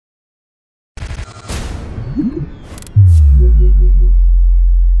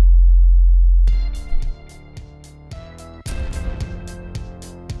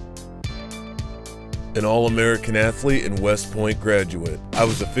An All-American athlete and West Point graduate. I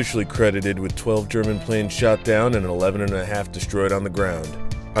was officially credited with 12 German planes shot down and 11 and a half destroyed on the ground.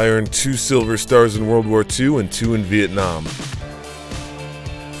 I earned 2 Silver Stars in World War II and 2 in Vietnam.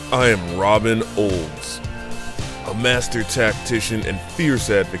 I am Robin Olds, a master tactician and fierce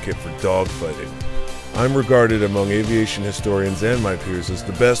advocate for dogfighting. I'm regarded among aviation historians and my peers as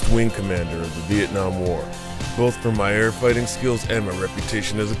the best wing commander of the Vietnam War, both for my air fighting skills and my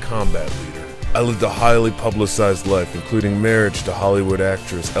reputation as a combat leader. I lived a highly publicized life, including marriage to Hollywood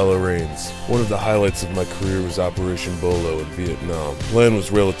actress Ella Raines. One of the highlights of my career was Operation Bolo in Vietnam. The plan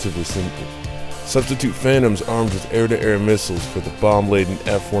was relatively simple. Substitute Phantoms armed with air-to-air missiles for the bomb-laden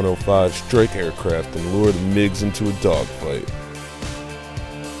F-105 strike aircraft and lure the MiGs into a dogfight.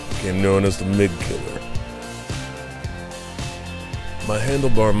 Became known as the MiG Killer. My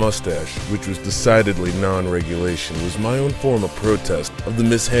handlebar mustache, which was decidedly non-regulation, was my own form of protest of the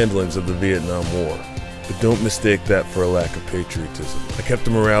mishandlings of the Vietnam War. But don't mistake that for a lack of patriotism. I kept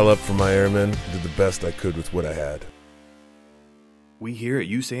the morale up for my airmen and did the best I could with what I had. We here at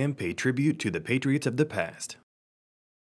USAMM pay tribute to the Patriots of the past.